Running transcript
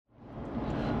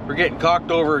we're getting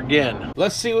cocked over again.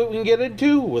 Let's see what we can get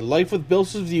into with Life with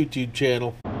BillSiff's YouTube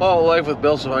channel. Oh, Life with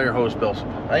BillSiff, I'm your host,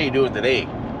 BillSiff. How you doing today?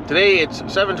 Today it's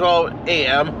 7:12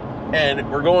 a.m. and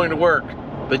we're going to work.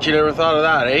 Bet you never thought of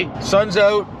that, eh? Sun's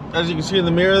out, as you can see in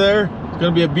the mirror there. It's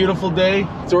gonna be a beautiful day.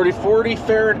 It's already 40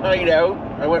 Fahrenheit out.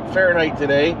 I went Fahrenheit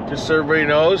today, just so everybody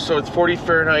knows, so it's 40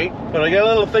 Fahrenheit. But I got a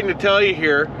little thing to tell you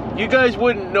here. You guys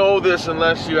wouldn't know this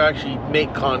unless you actually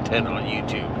make content on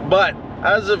YouTube. But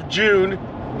as of June,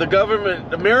 the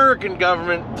government, American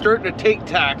government, starting to take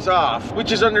tax off,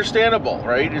 which is understandable,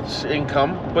 right? It's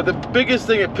income. But the biggest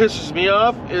thing that pisses me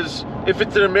off is if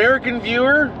it's an American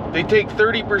viewer, they take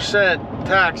 30%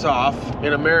 tax off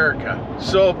in America.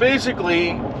 So basically,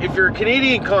 if you're a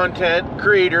Canadian content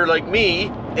creator like me,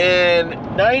 and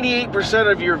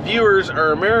 98% of your viewers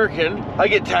are American, I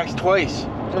get taxed twice.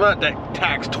 Well, not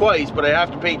taxed twice, but I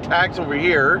have to pay tax over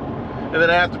here, and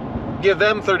then I have to give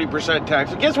them 30%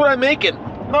 tax. And guess what I'm making?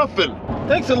 Nothing.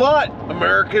 Thanks a lot,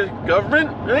 American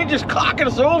government. They just cocking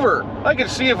us over. I could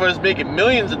see if I was making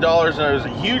millions of dollars and I was a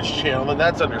huge channel, then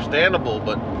that's understandable.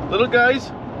 But little guys,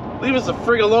 leave us the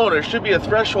frig alone. There should be a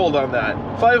threshold on that.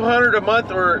 $500 a month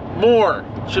or more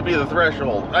should be the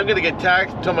threshold. I'm gonna get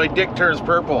taxed until my dick turns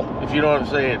purple, if you know what I'm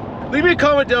saying. Leave me a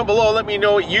comment down below. Let me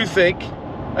know what you think.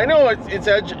 I know I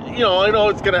know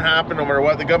it's gonna happen no matter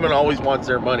what. The government always wants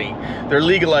their money. They're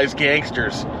legalized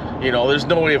gangsters. You know, there's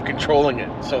no way of controlling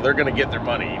it, so they're gonna get their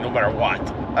money no matter what.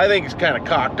 I think it's kind of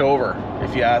cocked over,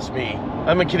 if you ask me.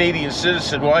 I'm a Canadian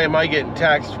citizen. Why am I getting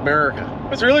taxed in America?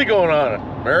 What's really going on in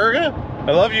America?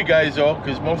 I love you guys though,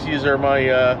 because most of you are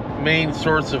my main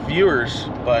source of viewers.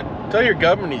 But tell your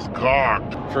government he's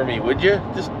cocked for me, would you?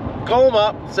 Just call him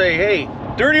up and say, hey,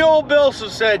 dirty old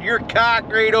BillSiff said you're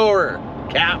cocked right over,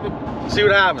 Captain. See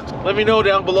what happens. Let me know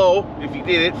down below if you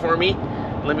did it for me.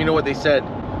 Let me know what they said.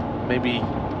 Maybe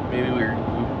we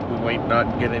might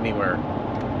not get anywhere.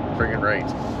 Friggin' right.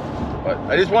 But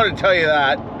I just wanted to tell you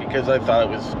that because I thought it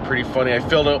was pretty funny. I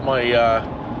filled out my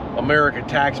American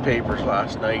tax papers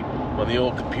last night on the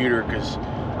old computer because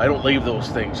I don't leave those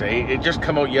things, eh? It just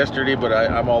come out yesterday, but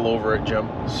I'm all over it, Jim.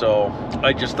 So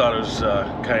I just thought it was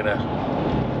kind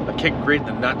of a kick right in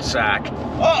the nutsack.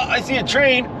 Oh, I see a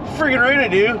train. Friggin' right I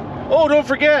do. Oh, don't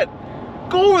forget.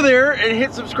 Go over there and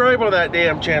hit subscribe on that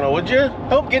damn channel, would you?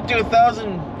 Help get to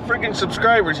 1,000 friggin'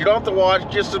 subscribers. You don't have to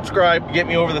watch, just subscribe. Get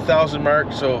me over the 1,000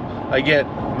 mark, so I get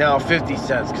now 50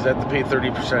 cents because I have to pay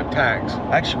 30% tax.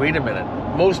 Actually, wait a minute.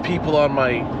 Most people on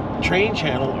my train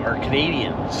channel are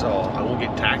Canadian, so I won't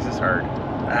get taxed as hard.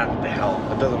 Ah, what the hell?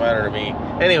 That doesn't matter to me.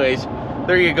 Anyways,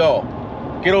 there you go.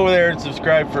 Get over there and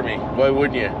subscribe for me. Why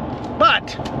wouldn't you?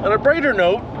 But on a brighter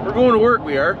note, we're going to work,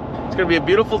 we are. It's gonna be a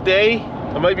beautiful day.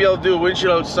 I might be able to do a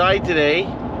windshield outside today.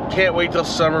 Can't wait till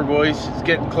summer, boys. It's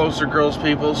getting closer, girls,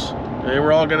 peoples. And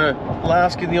we're all gonna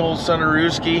lask in the old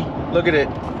Sunarooski. Look at it.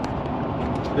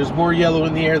 There's more yellow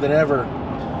in the air than ever.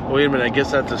 Wait a minute, I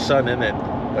guess that's the sun, isn't it?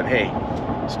 But hey,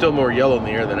 still more yellow in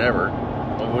the air than ever.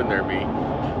 Why wouldn't there be?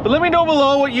 But let me know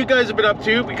below what you guys have been up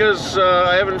to because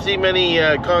I haven't seen many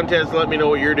contests. Let me know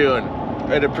what you're doing.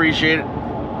 I'd appreciate it.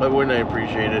 Why wouldn't I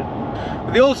appreciate it?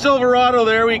 With the old Silverado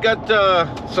there, we got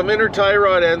some inner tie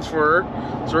rod ends for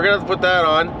her. So we're gonna have to put that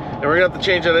on and we're gonna have to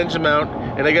change that engine mount.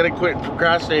 And I gotta quit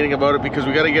procrastinating about it because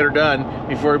we gotta get her done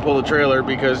before we pull the trailer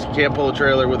because you can't pull a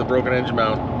trailer with a broken engine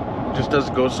mount. It just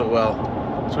doesn't go so well.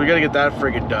 So we gotta get that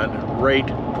friggin' done right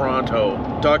pronto.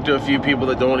 Talked to a few people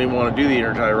that don't even want to do the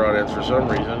inner tie rod ends for some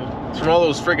reason. It's from all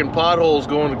those friggin' potholes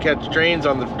going to catch trains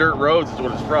on the dirt roads is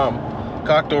what it's from.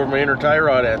 Cocked over my inner tie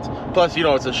rod ends. Plus, you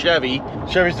know, it's a Chevy.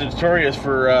 Chevy's notorious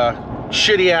for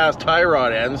shitty ass tie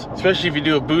rod ends, especially if you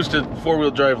do a boosted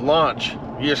four-wheel drive launch.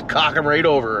 You just cock them right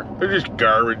over. They're just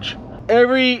garbage.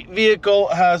 Every vehicle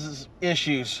has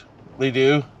issues. They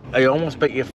do. I almost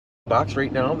bet you $5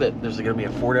 right now that there's gonna be a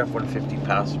Ford F-150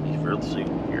 passing me real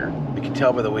soon here. You can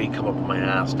tell by the way you come up my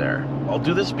ass there. I'll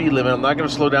do the speed limit. I'm not gonna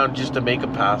slow down just to make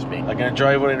them pass me. I'm gonna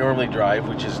drive what I normally drive,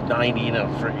 which is 90 and a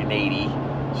freaking 80.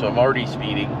 So I'm already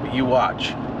speeding, but you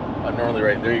watch. I'm normally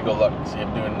right, there you go, look. See,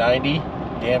 I'm doing 90,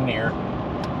 damn near,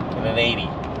 and then 80.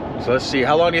 So let's see,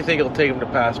 how long do you think it'll take him to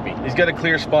pass me? He's got a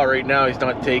clear spot right now, he's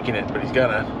not taking it, but he's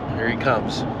gonna. Here he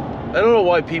comes. I don't know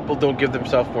why people don't give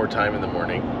themselves more time in the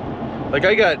morning. Like,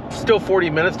 I got still 40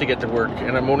 minutes to get to work,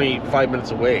 and I'm only 5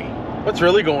 minutes away. What's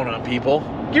really going on, people?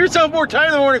 Give yourself more time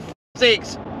in the morning, for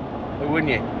sakes. Why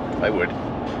wouldn't you? I would.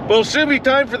 Well, it'll soon be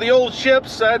time for the old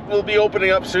ships. That will be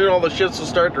opening up soon. All the ships will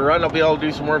start to run. I'll be able to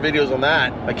do some more videos on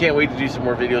that. I can't wait to do some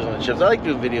more videos on the ships. I like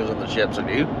doing videos on the ships, I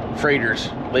do. Freighters,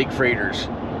 lake freighters.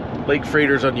 Lake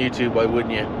freighters on YouTube, why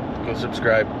wouldn't you? Go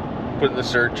subscribe, put in the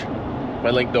search. My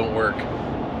link don't work.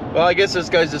 Well, I guess this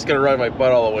guy's just gonna ride my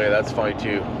butt all the way. That's fine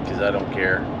too, because I don't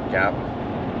care. Cap.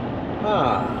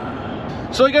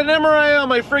 So I got an MRI on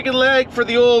my freaking leg for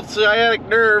the old sciatic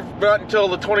nerve, not until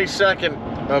the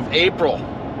 22nd of April.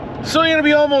 So I'm gonna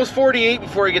be almost 48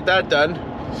 before I get that done.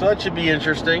 So that should be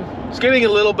interesting. It's getting a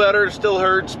little better. It still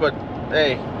hurts, but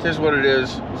hey, it is what it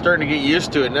is. Starting to get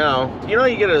used to it now. You know,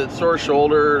 you get a sore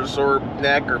shoulder, sore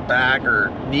neck or back or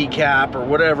kneecap or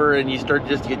whatever, and you start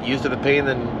just to get used to the pain,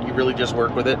 then you really just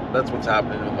work with it. That's what's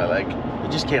happening with my leg. I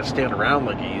just can't stand around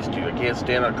like I used to. I can't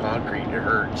stand on concrete. It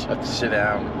hurts. I have to sit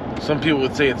down. Some people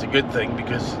would say it's a good thing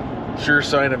because sure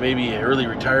sign of maybe early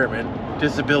retirement,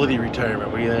 disability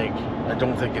retirement. What do you think? I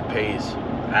don't think it pays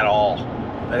at all.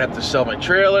 I'd have to sell my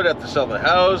trailer, I'd have to sell the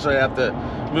house, I'd have to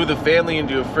move the family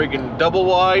into a friggin' double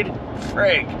wide.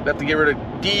 Frig. I'd have to get rid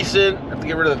of decent, I'd have to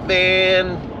get rid of the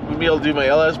van, wouldn't be able to do my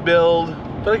LS build.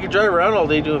 But I could drive around all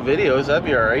day doing videos, that'd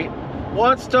be alright.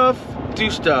 Want stuff,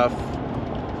 do stuff.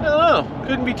 I don't know,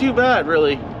 couldn't be too bad,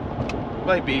 really.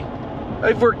 Might be.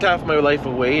 I've worked half my life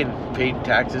away and paid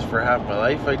taxes for half my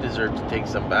life. I deserve to take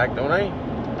some back, don't I?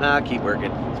 Nah, keep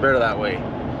working. It's better that way.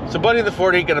 So Buddy in the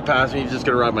Ford ain't gonna pass me. He's just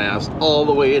gonna ride my ass all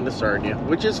the way into Sarnia,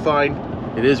 which is fine.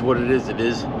 It is what it is, it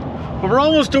is. But we're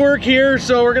almost to work here,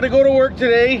 so we're gonna go to work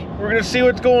today. We're gonna see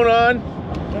what's going on,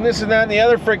 and this and that and the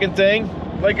other freaking thing.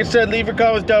 Like I said, leave your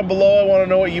comments down below. I wanna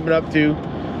know what you've been up to.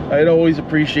 I'd always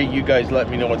appreciate you guys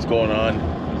letting me know what's going on,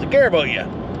 because I care about you,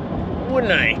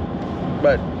 wouldn't I?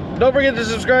 But don't forget to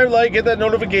subscribe, like, hit that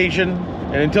notification,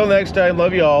 and until next time,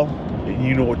 love you all, and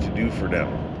you know what to do for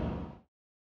now.